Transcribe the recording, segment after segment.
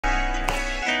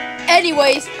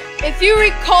Anyways, if you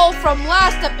recall from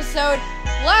last episode,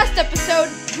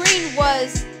 green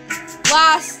was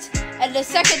last, and the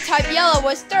second time yellow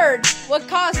was third. What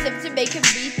caused him to make him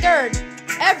be third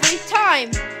every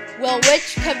time? Well,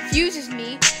 which confuses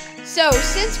me. So,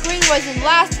 since green was in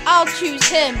last, I'll choose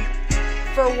him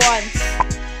for once.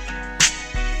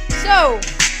 So,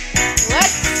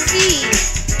 let's see.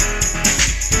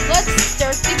 Let's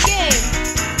start the game.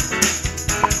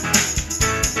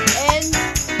 And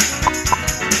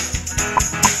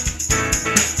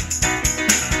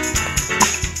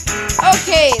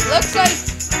okay, looks like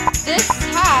this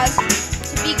has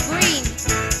to be green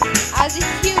as a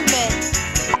human.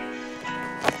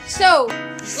 So,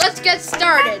 let's get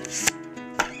started.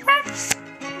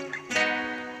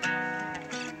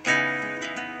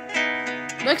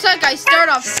 Looks like I start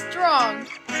off strong.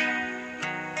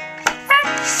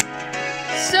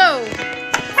 So,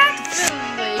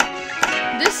 definitely,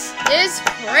 this is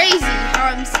crazy how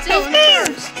I'm still in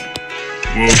first.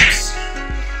 Whoops.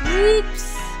 Whoops.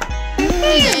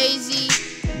 Daisy.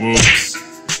 Whoops.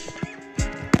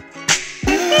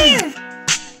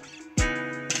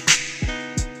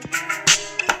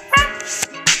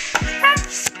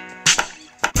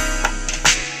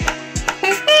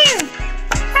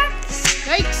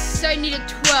 Yikes, I needed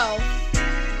 12.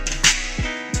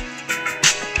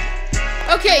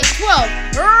 Okay, 12.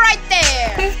 Right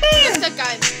there. Looks like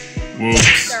I'm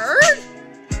Whoops. third?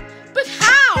 But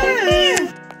how?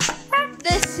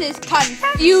 This is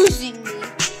confusing me.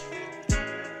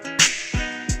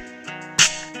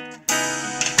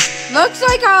 Looks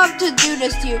like I'll have to do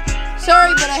this to you.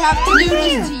 Sorry, but I have to do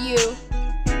this to you.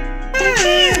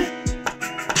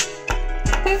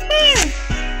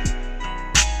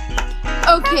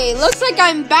 Okay, looks like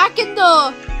I'm back in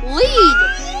the lead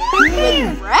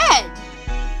with red.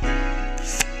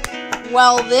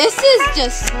 Well, this is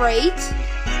just great.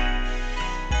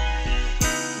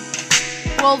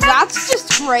 Well, that's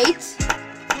just great.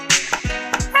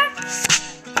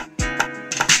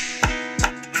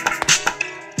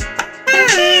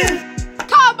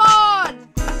 Come on!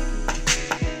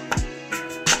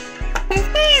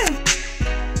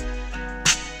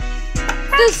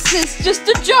 This is just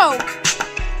a joke.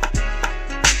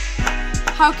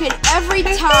 How can every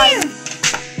time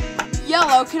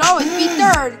yellow can always be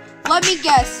third? Let me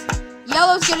guess.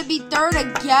 Yellow's gonna be third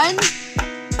again?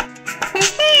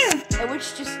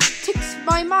 Which just ticks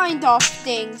my mind off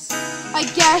things. I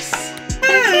guess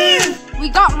we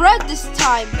got red this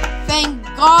time. Thank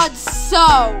God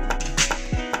so.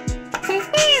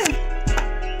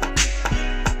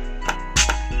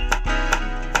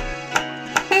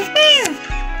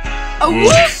 Oh,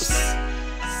 whoops!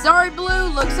 Sorry, Blue.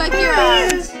 Looks like you're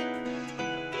out.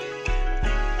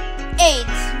 8.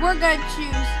 We're gonna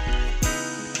choose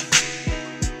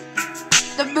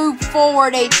the move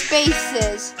forward 8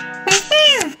 spaces.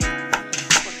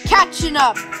 We're catching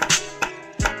up.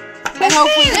 And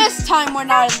hopefully this time we're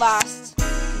not in last.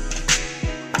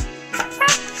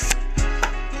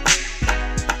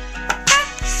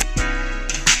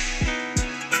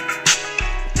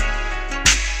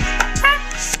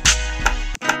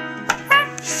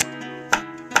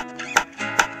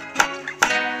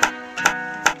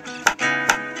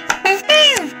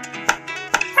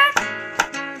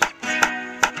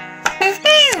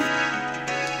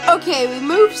 Okay, we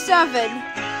moved 7.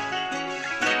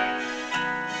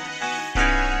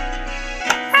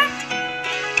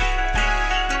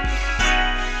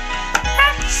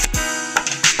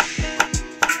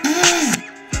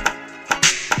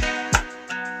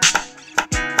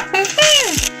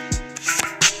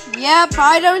 Yep,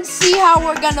 I don't see how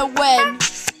we're gonna win.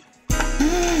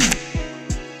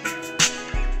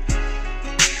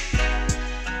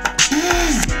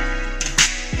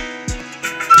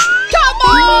 Come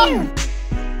on!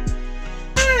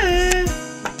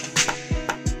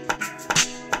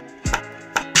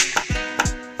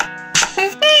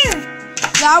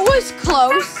 That was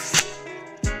close.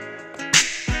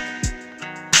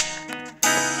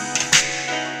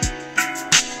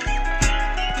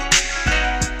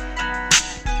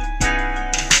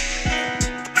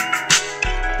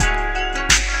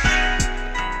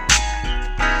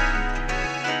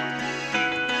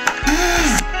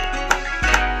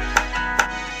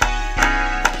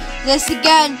 This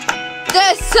again.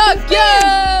 This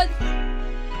again.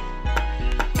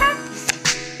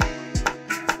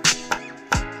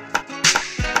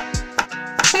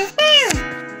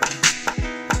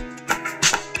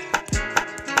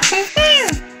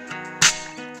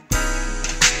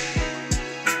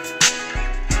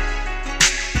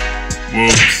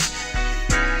 Whoops.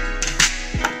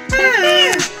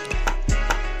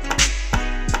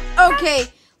 Okay,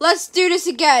 Let's do this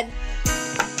again.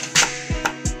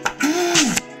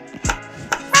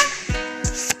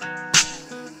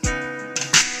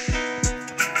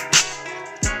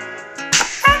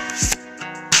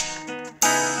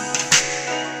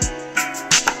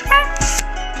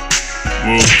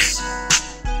 Whoops.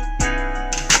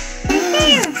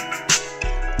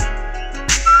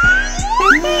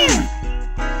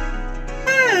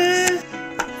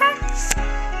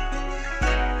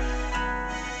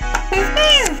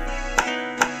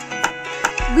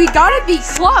 We gotta be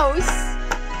close.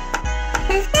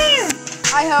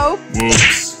 I hope.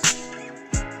 Whoops.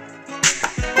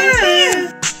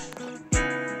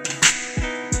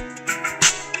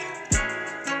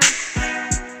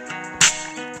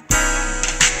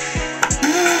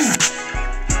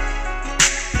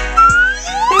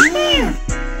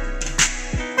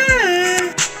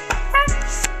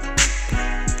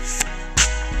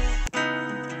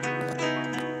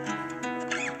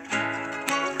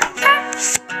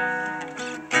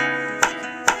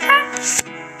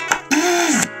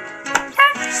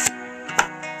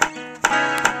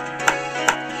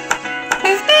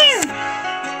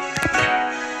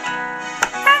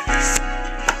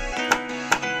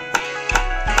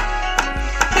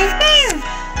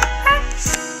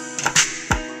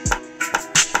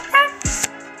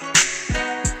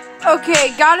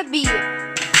 Okay, gotta be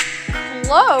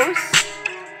close.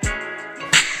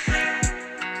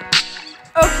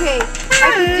 Okay,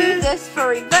 I can do this for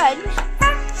revenge.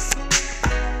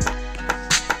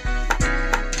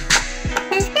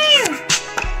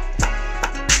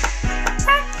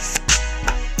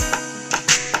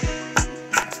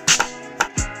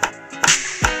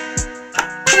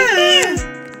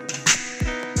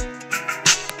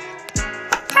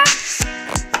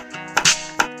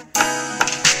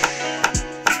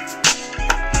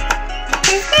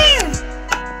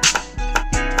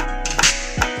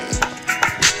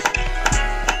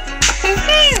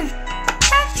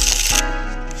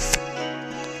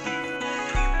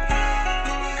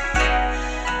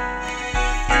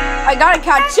 I gotta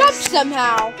catch up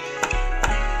somehow.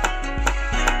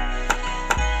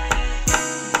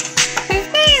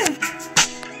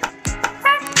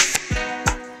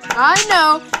 I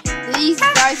know, these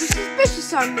guys are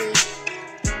suspicious on me.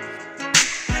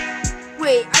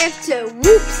 Wait, I have to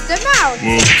whoops them out.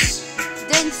 Whoops.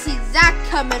 Didn't see that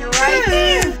coming,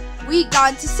 right? We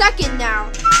got to second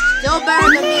now. Still better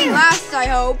than me last, I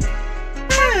hope.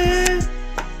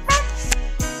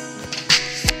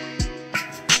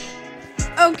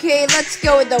 Okay, let's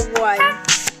go with the 1.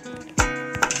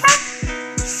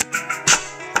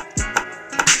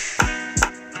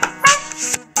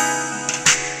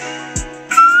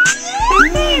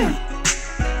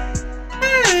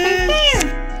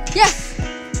 Yes!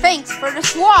 Thanks for the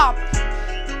swap!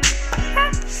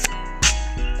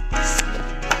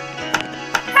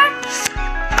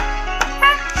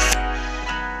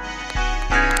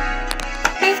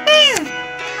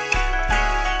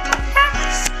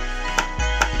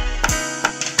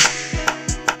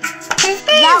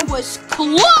 That was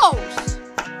close!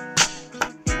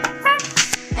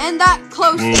 And that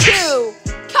close too!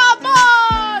 Come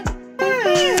on!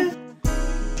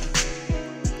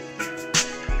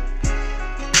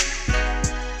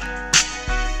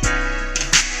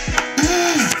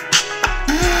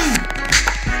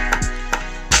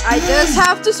 I just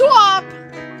have to swap!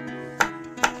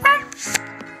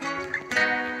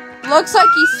 Looks like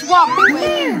he swapped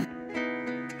with...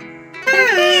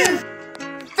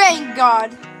 Thank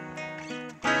God!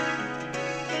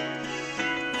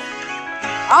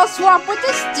 I'll swap with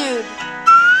this dude!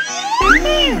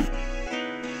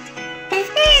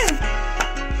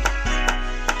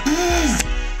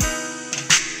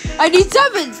 I need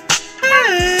 7!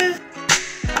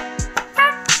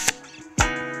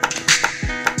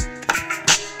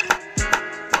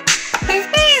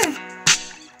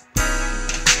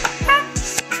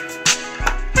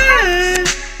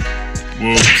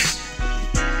 Whoops.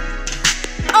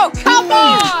 Oh, come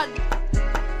on!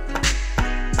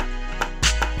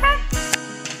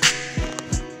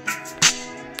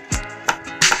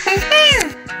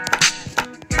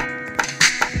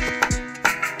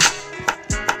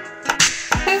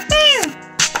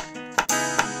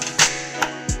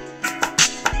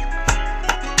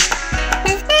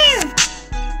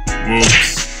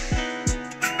 Whoops.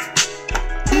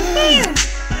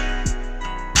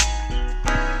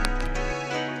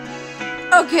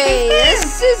 Okay,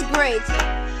 this is great.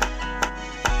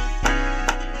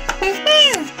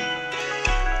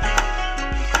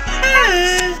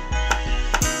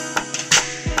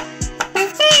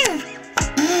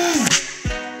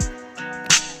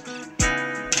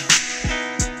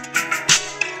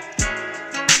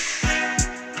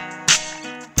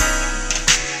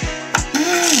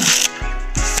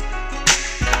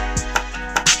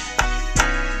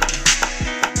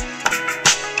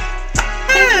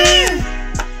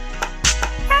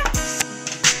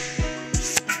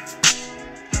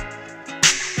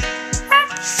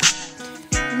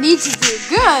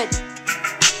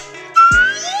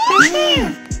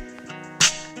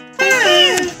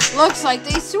 Looks like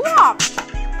they swapped.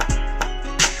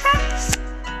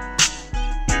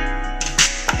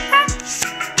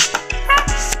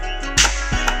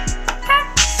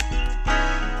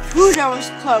 Whew, that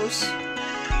was close.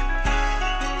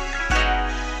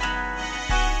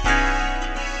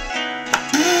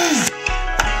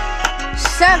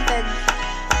 Seven.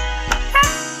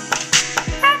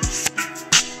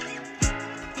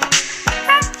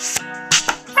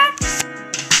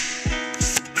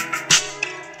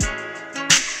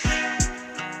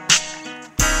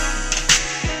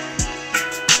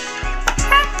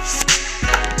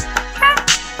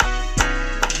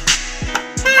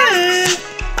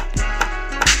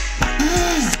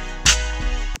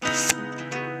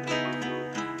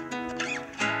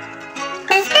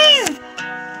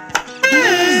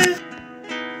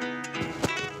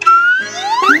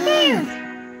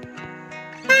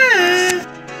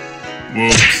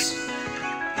 Whoops.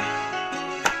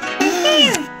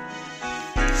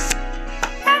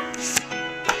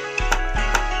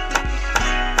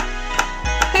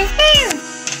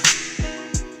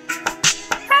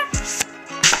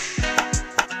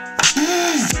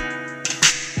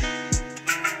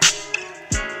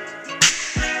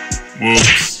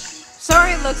 Whoops.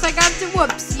 Sorry, looks like I have to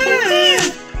whoops you.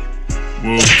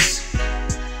 Whoops.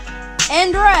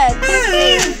 And red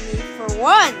saved me for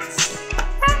once.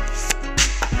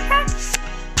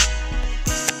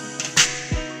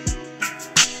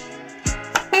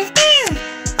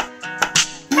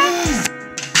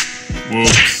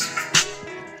 Whoops.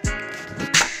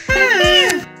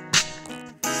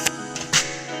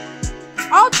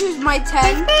 I'll choose my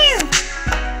 10.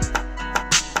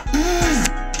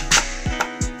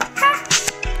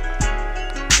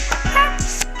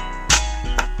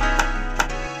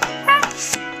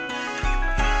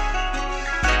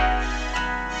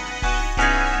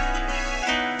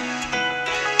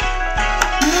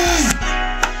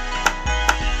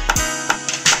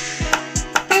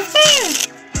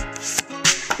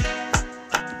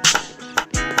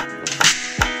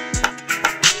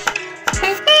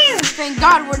 Thank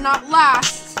God we're not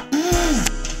last.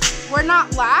 We're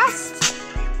not last?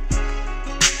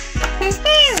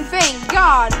 Thank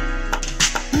God.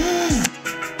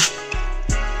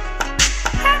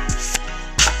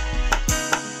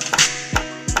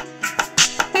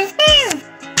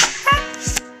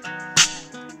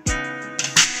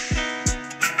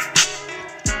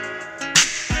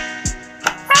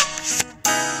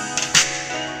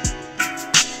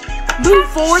 Move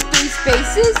forward 3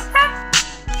 spaces.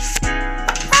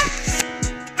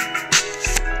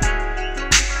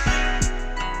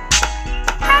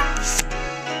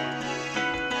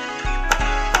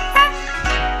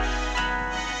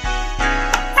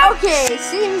 Okay,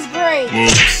 seems great.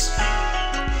 Whoops.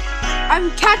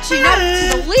 I'm catching up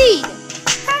to the lead.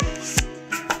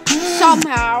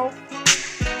 Somehow.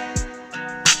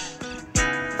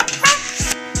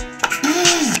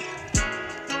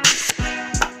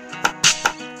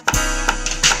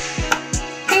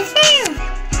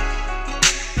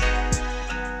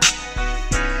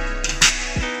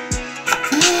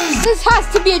 This has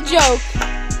to be a joke.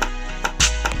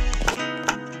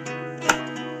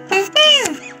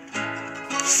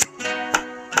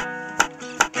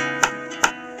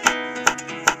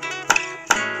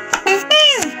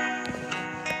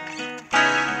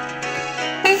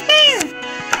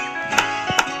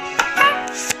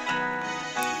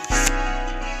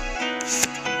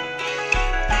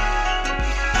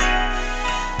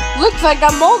 Looks like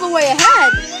I'm all the way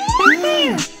ahead.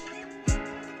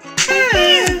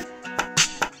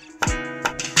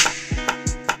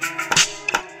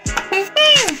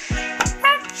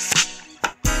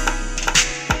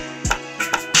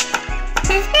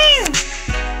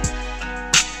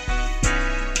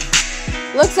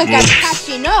 Looks like I'm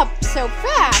catching up so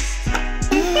fast.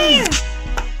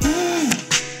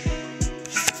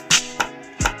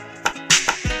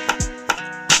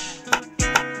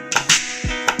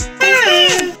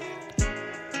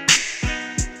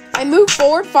 I move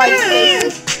forward 5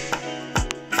 spaces.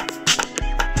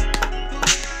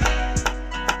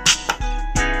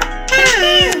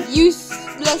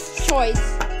 Useless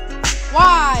choice.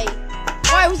 Why?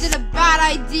 Why was it a bad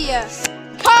idea?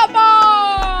 Come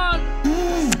on!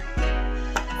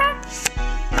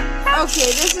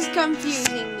 Okay, this is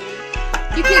confusing me.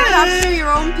 You can capture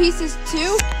your own pieces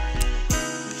too?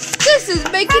 This is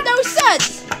making no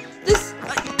sense! This...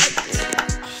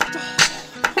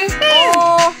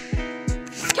 Oh!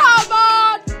 Come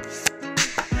on!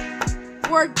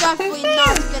 We're definitely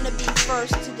not gonna be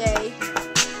first today.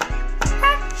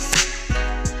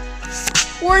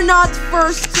 We're not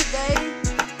first today.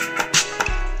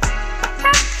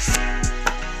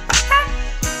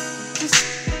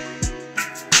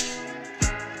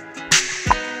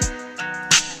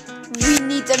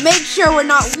 to make sure we're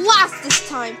not last this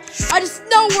time. I just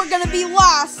know we're gonna be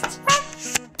last.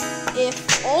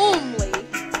 If only.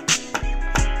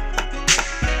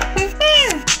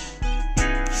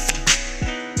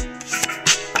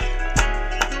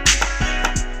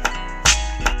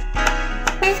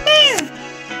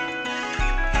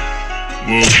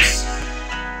 Whoops.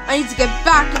 I need to get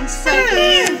back in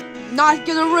second. Not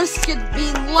gonna risk it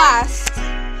being last.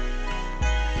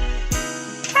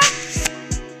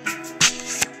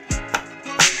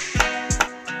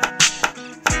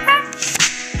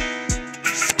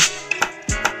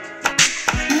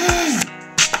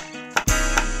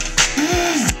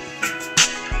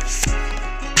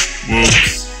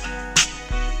 Whoops.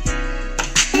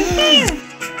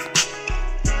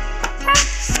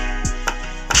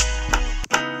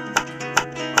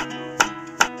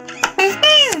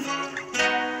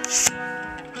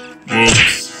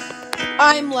 Whoops.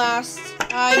 I'm last.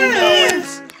 I know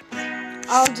it.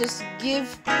 I'll just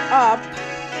give up.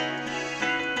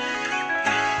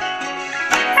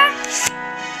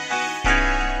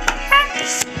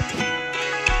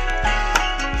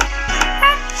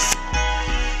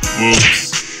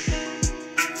 Whoops.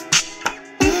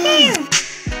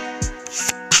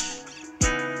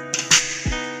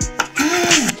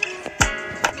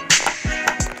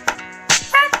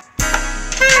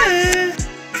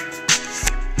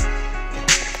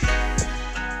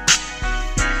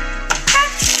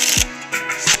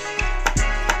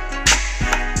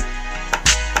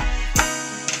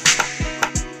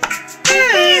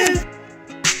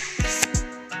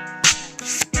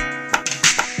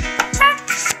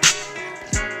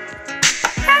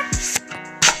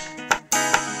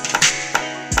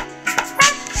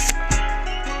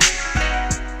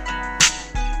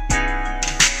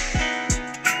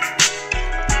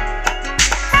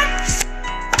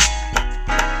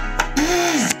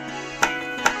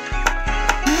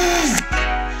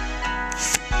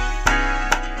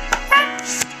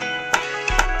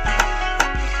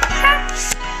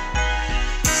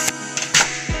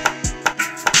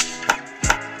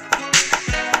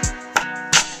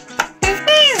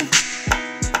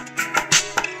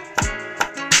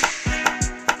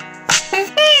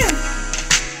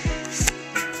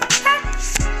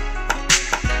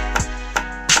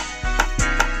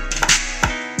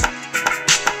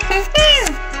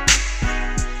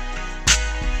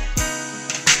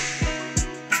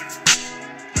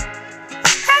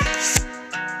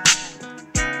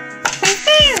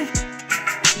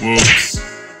 Whoops.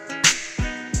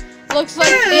 Looks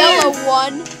like yellow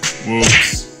won.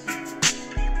 Whoops.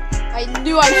 I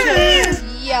knew I should have used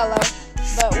yellow.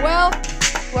 But well,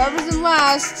 whoever's in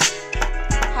last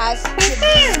has to be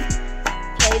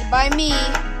played by me.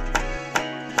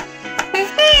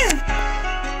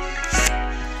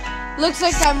 Looks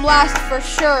like I'm last for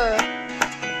sure.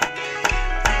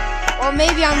 Or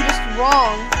maybe I'm just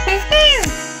wrong.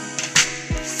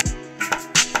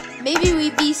 Maybe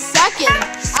we'd be second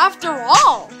after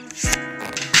all.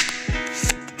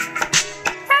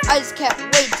 I just can't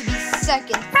wait to be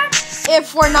second.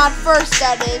 If we're not first,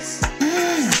 that is.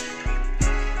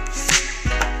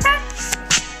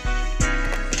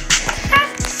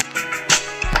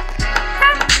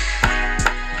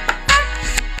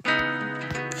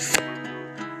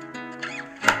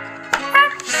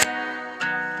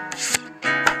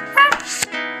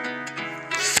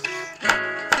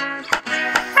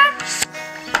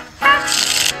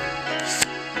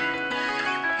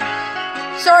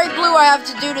 Sorry, Blue, I have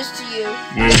to do this to you.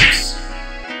 Whoops.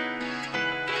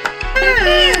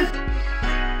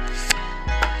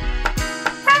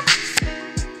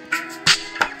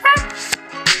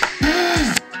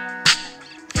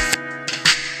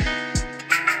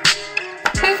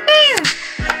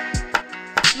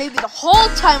 Maybe the whole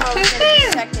time I was gonna be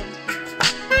second.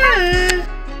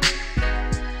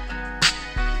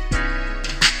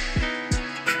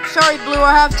 Sorry, Blue,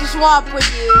 I have to swap with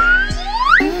you.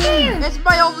 It's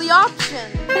my only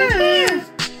option.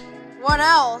 What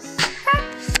else?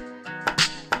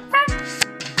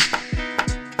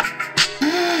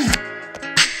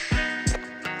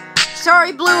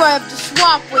 Sorry, Blue, I have to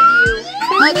swap with you.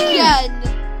 Again.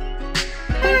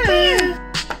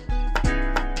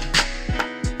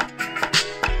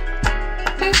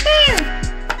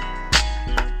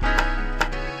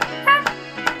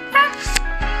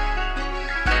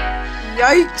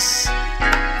 Yikes.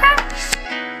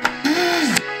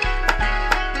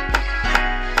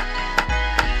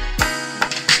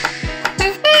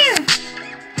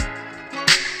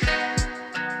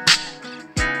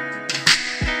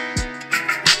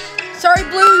 Sorry,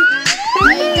 Blue.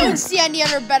 I don't see any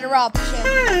other better option.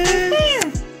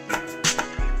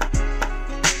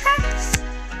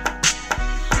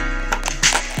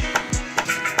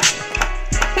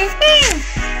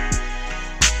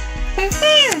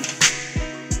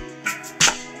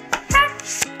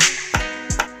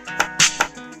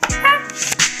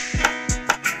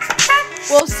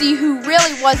 We'll see who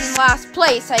really was in last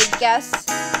place, I guess.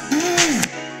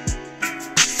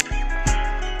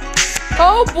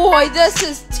 Oh boy, this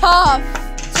is tough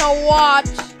to watch.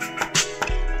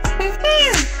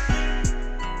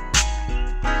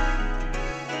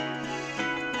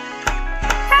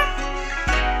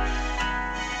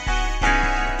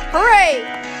 Hooray!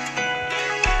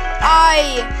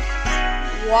 I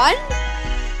won?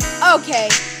 Okay,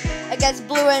 against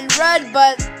blue and red,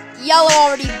 but yellow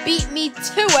already beat me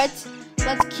to it.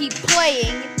 Let's keep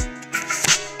playing.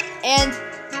 And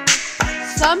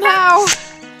somehow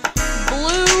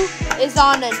blue is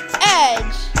on an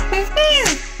edge.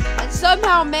 And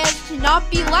somehow managed to not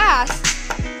be last.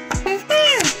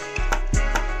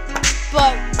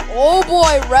 But oh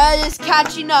boy, red is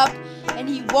catching up and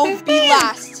he won't be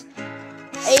last.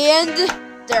 And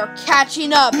they're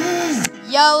catching up.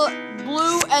 Yellow,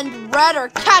 blue, and red are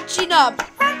catching up.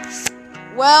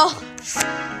 Well,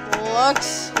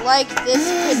 looks like this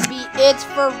could be it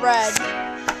for red.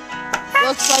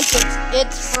 Looks like it's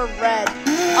it for red.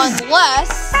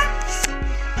 Unless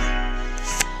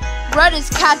red is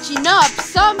catching up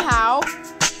somehow.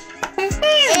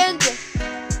 And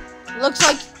looks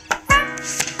like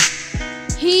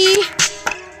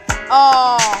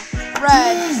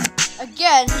red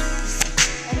again.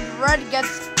 And red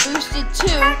gets boosted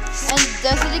too. And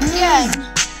does it again.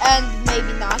 And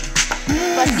maybe not.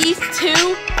 But these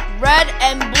two, red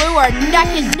and blue, are neck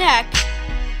and neck.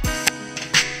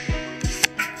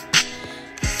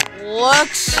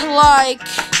 Looks like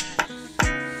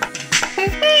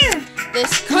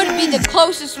this could be the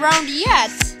closest round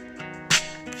yet.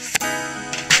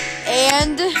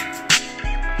 And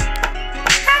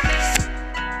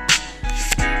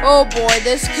oh boy,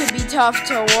 this could be tough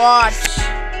to watch.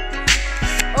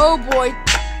 Oh boy.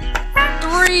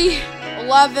 3,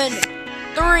 11,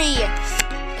 3,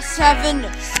 7,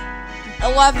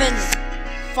 11,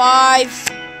 5.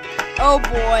 Oh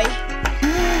boy.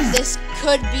 This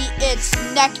could be it.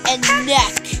 Neck and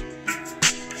neck.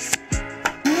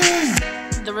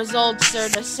 The results are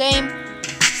the same.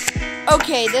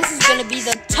 Okay, this is gonna be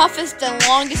the toughest and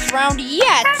longest round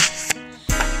yet.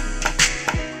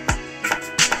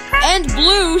 And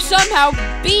blue somehow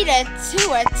beat it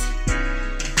to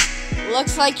it.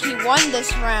 Looks like he won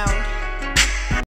this round.